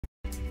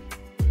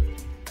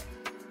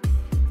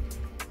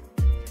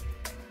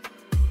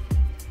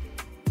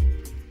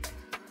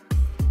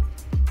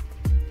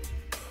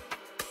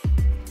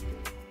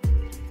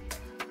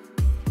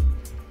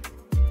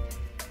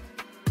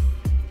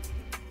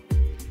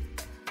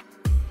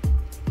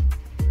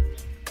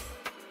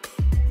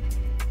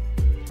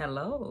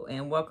Hello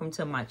and welcome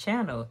to my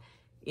channel.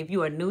 If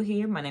you are new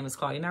here, my name is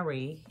Claudia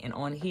Nyree, and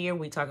on here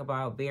we talk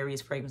about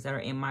various fragrances that are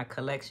in my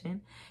collection.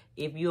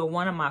 If you are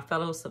one of my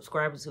fellow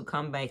subscribers who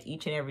come back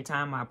each and every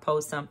time I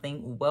post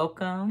something,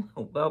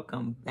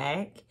 welcome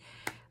back.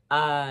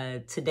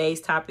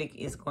 Today's topic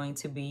is going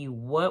to be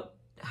what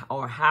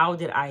or how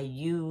did I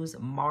use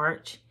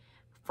March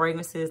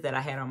fragrances that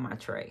I had on my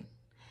tray.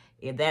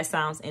 If that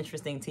sounds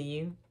interesting to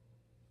you,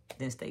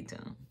 then stay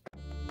tuned.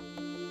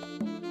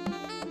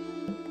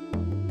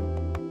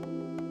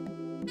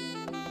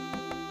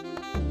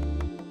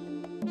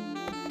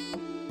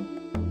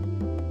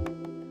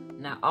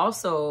 Now,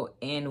 also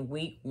in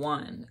week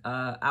one,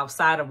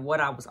 outside of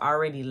what I was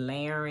already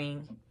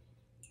layering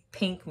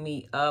Pink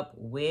Me Up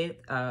with,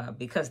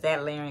 because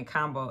that layering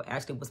combo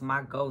actually was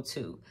my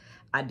go-to.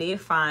 I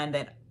did find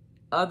that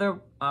other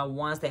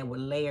ones that would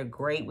layer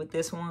great with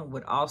this one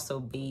would also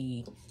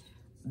be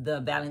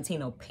the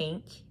Valentino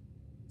Pink.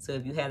 So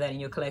if you have that in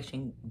your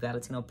collection,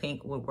 Valentino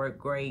Pink would work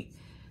great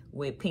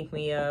with Pink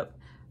Me Up.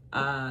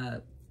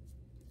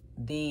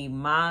 The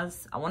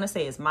Mas, I want to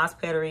say it's Mas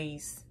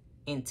Paris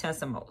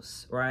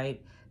Intensimos,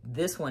 right?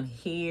 This one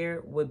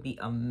here would be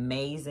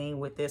amazing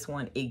with this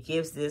one. It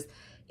gives this,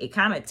 it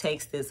kind of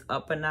takes this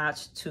up a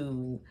notch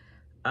to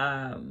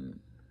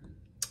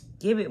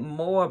give it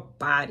more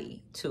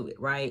body to it,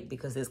 right?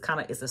 Because it's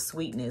a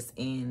sweetness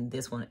in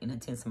this one in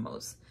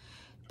Intensimos.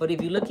 But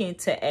if you're looking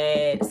to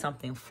add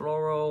something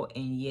floral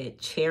and yet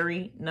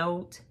cherry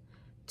note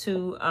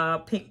to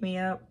Pick Me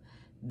Up,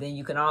 then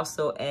you can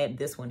also add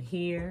this one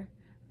here.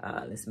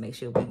 Let's make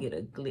sure we get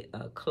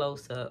a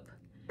close up.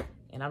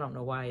 And I don't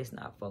know why it's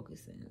not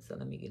focusing. So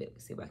let me get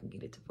it, see if I can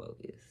get it to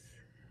focus.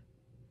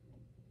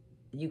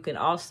 You can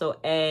also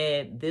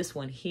add this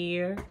one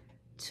here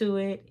to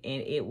it,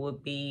 and it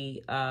would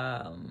be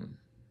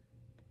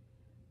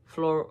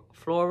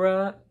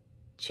Flora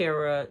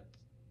Cheracea,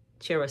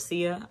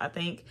 I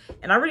think.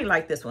 And I really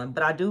like this one,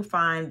 but I do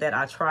find that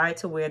I tried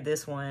to wear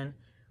this one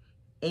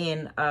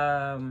in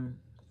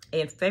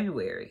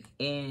February,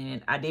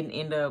 and I didn't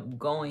end up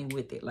going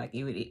with it. Like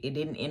it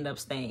didn't end up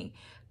staying,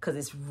 because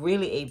it's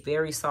really a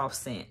very soft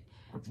scent.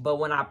 But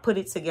when I put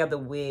it together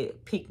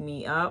with Pick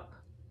Me Up,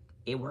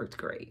 it worked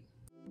great.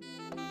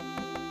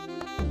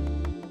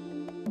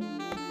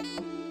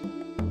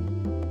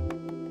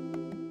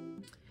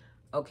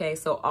 Okay,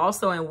 so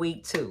also in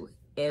week two,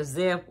 as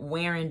if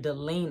wearing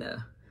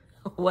Delina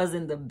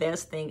wasn't the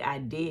best thing I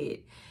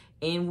did.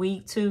 In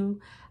week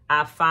two,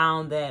 I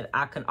found that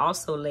I can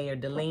also layer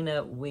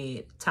Delina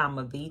with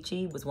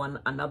Tomavici, was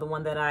another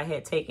one that I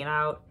had taken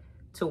out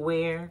to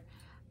wear.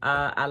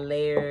 I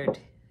layered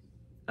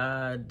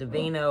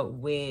Divina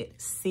with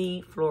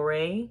C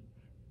Flore.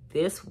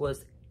 This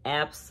was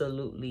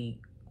absolutely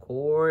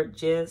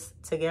gorgeous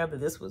together.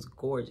 This was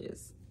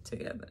gorgeous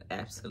together.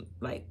 Absolutely,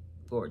 like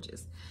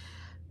gorgeous.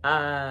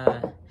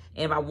 And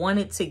if I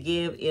wanted to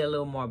give it a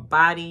little more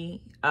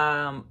body,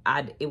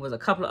 it was a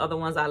couple of other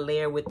ones I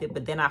layered with it,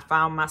 but then I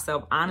found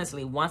myself,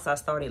 honestly, once I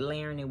started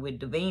layering it with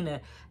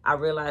Divina, I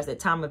realized that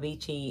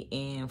Tomavici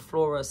and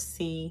Flora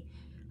C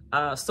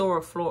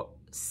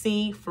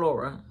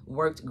Flora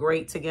worked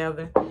great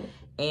together.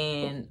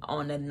 And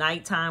on the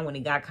nighttime when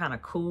it got kind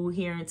of cool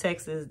here in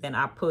Texas, then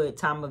I put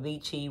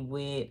Tomavici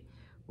with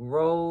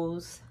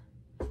Rose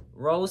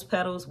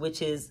Petals,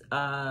 which is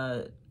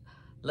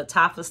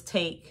Latifah's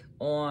take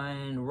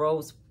on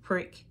Rose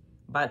Prick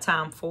by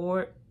Tom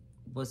Ford.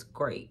 Was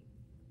great.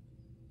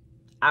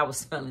 I was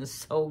smelling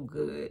so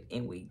good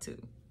in week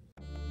two.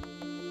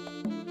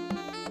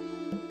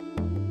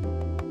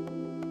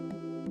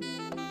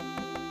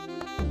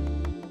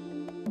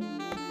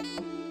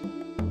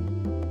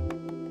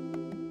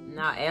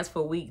 Now, as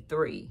for week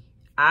three,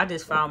 I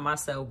just found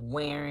myself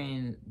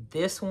wearing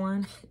this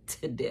one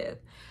to death.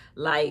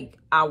 Like,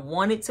 I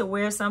wanted to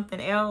wear something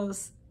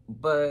else,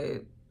 but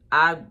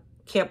I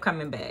kept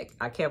coming back.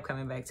 I kept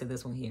coming back to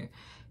this one here.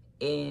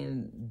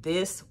 And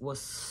this was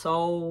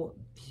so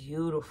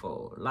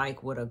beautiful,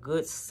 like with a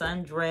good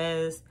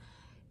sundress.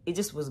 It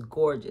just was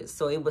gorgeous.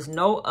 So it was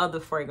no other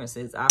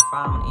fragrances I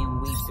found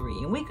in week three.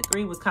 And week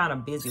three was kind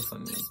of busy for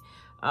me.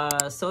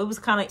 So it was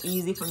kind of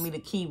easy for me to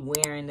keep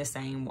wearing the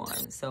same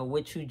one. So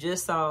what you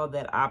just saw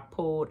that I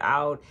pulled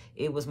out,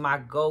 it was my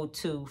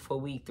go-to for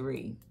week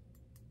three.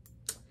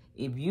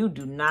 If you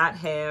do not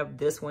have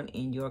this one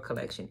in your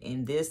collection,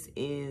 and this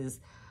is,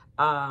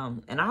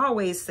 and I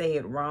always say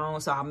it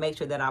wrong, so I'll make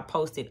sure that I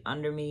post it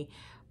under me,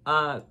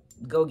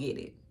 go get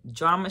it.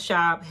 Drama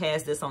Shop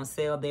has this on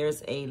sale.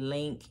 There's a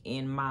link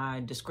in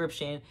my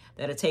description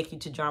that'll take you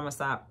to Drama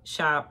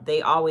Shop.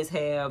 They always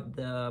have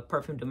the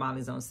Perfume de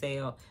Molly's on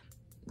sale.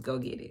 Go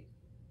get it.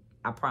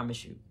 I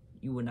promise you,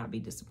 you will not be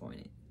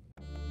disappointed.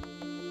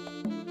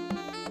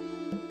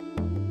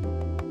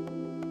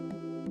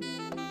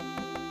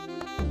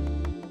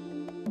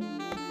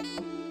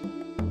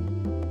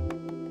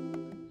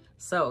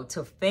 So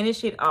to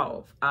finish it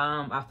off,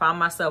 I found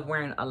myself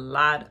wearing a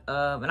lot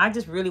of, and I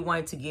just really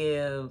wanted to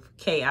give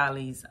Kay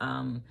Ali's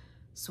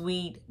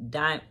Sweet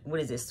Diamond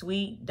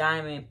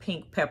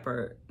Pink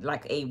Pepper,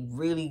 like a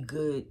really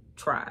good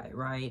try,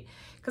 right?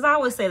 Because I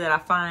always say that I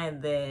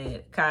find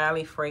that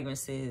Kylie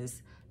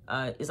fragrances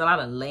is a lot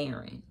of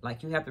layering.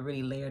 Like, you have to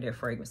really layer their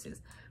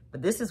fragrances.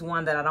 But this is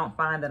one that I don't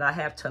find that I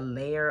have to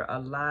layer a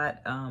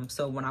lot.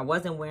 So when I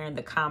wasn't wearing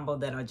the combo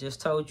that I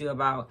just told you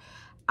about,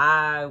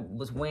 I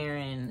was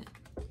wearing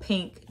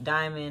Pink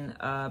Diamond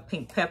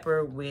Pink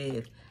Pepper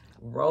with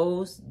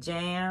Rose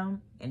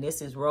Jam. And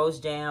this is Rose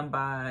Jam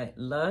by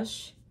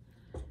Lush.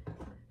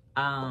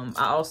 I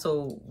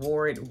also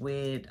wore it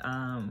with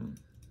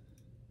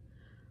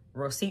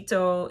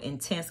Rosito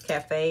Intense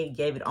Cafe.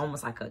 Gave it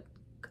almost like a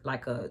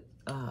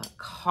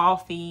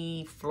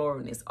coffee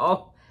floralness.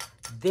 Oh,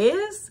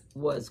 this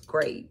was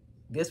great.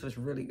 This was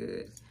really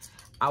good.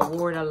 I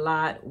wore it a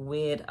lot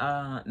with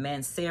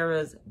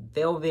Mancera's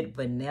Velvet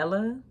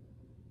Vanilla.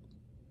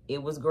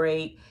 It was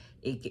great.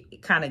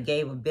 It kind of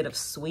gave a bit of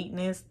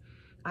sweetness.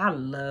 I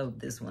love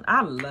this one.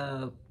 I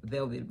love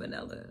Velvet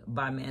Vanilla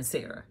by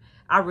Mancera.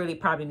 I really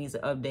probably need to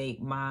update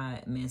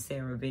my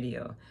Mancera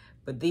video.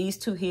 But these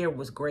two here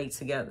was great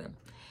together.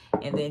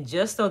 And then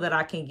just so that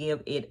I can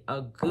give it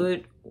a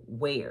good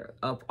wear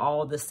of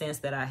all the scents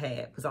that I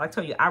had. Because I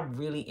told you, I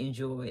really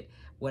enjoyed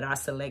what I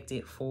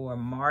selected for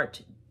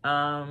March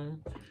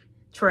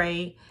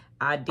tray.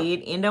 I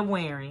did end up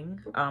wearing,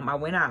 I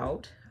went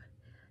out.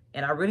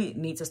 And I really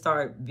need to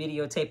start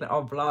videotaping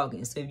or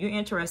vlogging. So if you're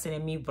interested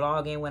in me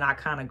vlogging when I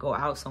kind of go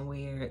out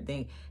somewhere,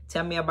 then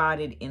tell me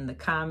about it in the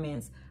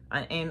comments.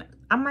 And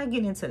I might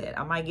get into that.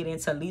 I might get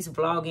into at least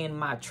vlogging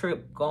my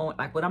trip going,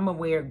 like what I'm gonna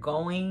wear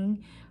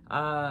going,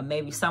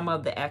 maybe some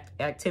of the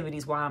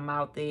activities while I'm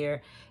out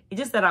there. It's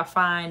just that I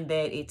find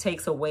that it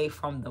takes away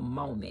from the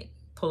moment,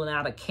 pulling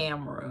out a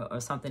camera or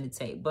something to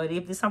take. But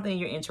if it's something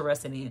you're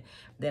interested in,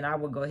 then I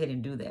will go ahead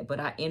and do that. But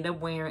I did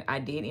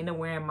end up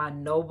wearing my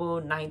Noble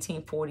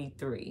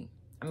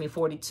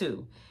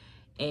 42.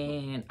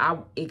 And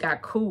it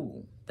got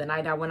cool. The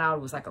night I went out,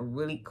 it was like a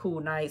really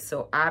cool night.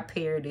 So I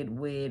paired it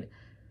with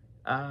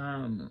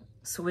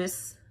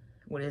Swiss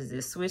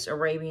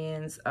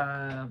Arabians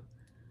Oud.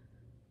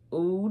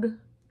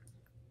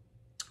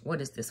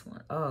 What is this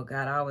one? Oh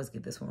God, I always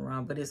get this one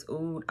wrong, but it's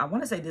Oud. I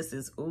want to say this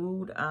is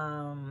Oud.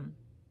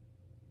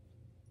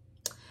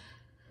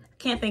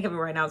 Can't think of it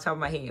right now on top of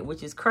my head,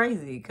 which is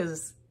crazy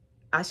because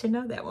I should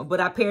know that one.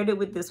 But I paired it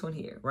with this one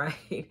here,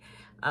 right?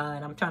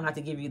 And I'm trying not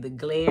to give you the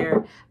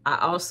glare. I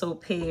also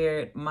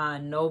paired my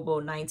Noble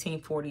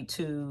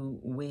 1942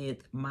 with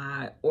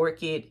my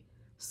Orchid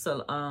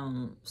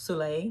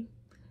Soleil.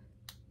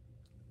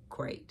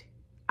 Great.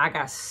 I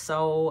got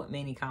so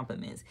many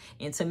compliments.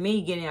 And to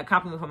me, getting a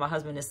compliment from my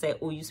husband to say,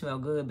 "Oh, you smell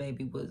good,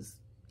 baby,"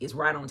 is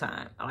right on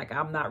time. Like,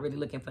 I'm not really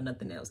looking for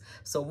nothing else.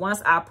 So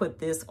once I put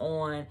this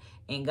on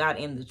and got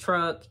in the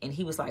truck, and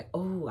he was like,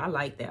 "Oh, I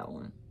like that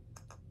one."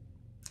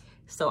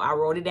 So I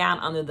wrote it down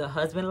under the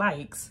husband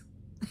likes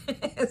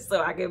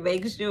so I can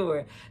make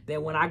sure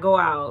that when I go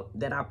out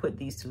that I put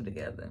these two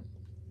together.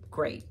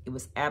 Great. It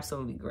was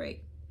absolutely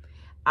great.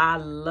 I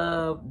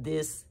love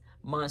this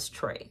month's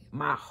tray.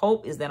 My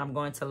hope is that I'm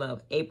going to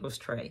love April's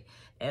tray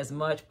as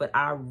much, but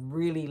I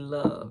really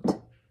loved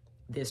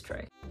this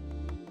tray.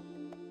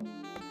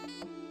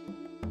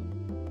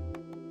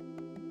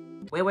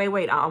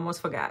 Wait, I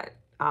almost forgot.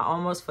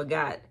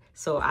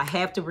 So I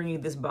have to bring you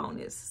this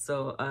bonus.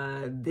 So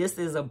this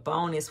is a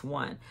bonus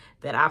one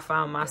that I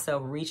found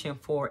myself reaching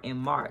for in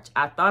March.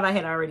 I thought I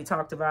had already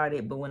talked about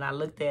it, but when I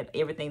looked at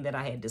everything that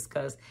I had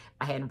discussed,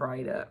 I hadn't brought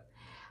it up.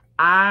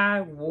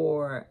 I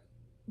wore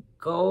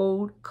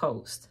Gold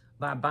Coast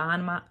by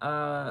Bond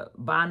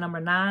number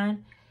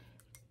 9.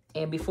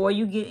 And before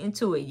you get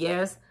into it,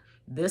 yes,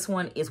 this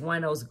one is one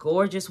of those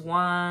gorgeous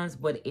ones,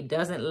 but it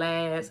doesn't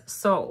last.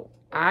 So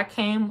I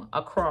came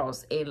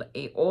across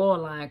a oil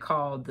line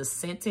called the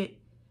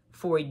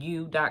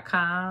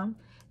ScentItForYou.com,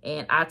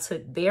 and I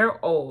took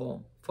their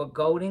oil for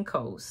Golden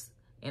Coast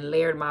and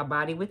layered my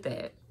body with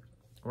that,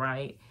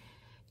 right?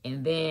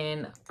 And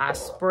then I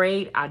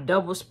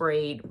double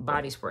sprayed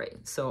body spray.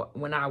 So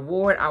when I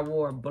wore it, I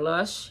wore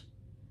Blush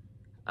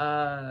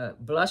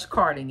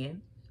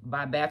Cardigan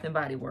by Bath &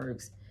 Body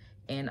Works.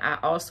 And I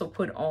also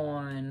put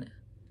on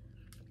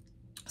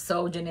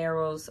Sol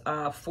Janeiro's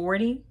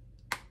 40.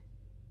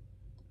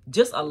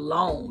 Just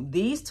alone,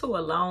 these two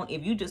alone,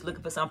 if you're just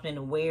looking for something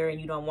to wear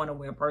and you don't want to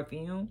wear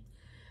perfume,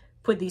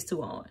 put these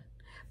two on.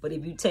 But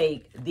if you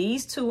take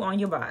these two on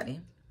your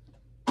body,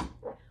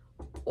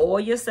 oil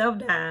yourself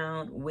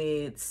down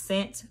with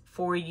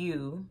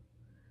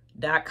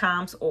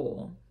ScentForYou.com's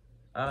oil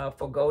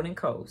for Golden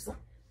Coast,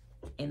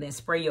 and then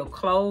spray your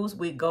clothes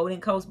with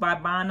Golden Coast by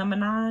Bond number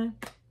 9,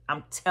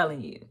 I'm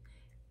telling you,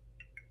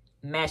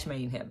 match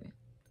made in heaven.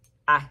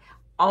 I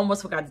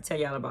almost forgot to tell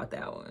y'all about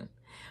that one.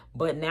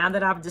 But now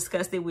that I've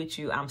discussed it with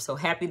you, I'm so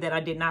happy that I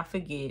did not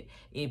forget.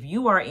 If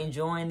you are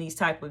enjoying these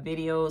type of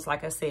videos,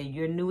 like I said,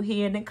 you're new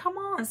here, then come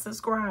on,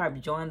 subscribe,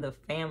 join the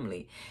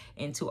family.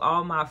 And to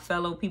all my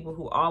fellow people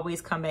who always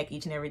come back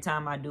each and every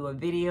time I do a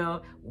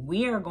video,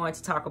 we are going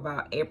to talk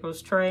about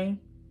April's tray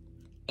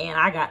And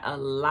I got a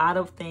lot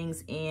of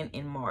things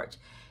in March.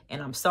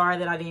 And I'm sorry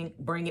that I didn't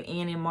bring it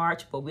in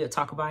March, but we'll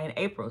talk about it in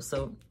April.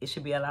 So it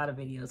should be a lot of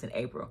videos in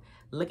April.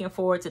 Looking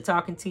forward to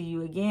talking to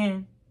you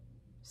again.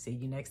 See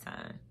you next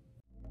time.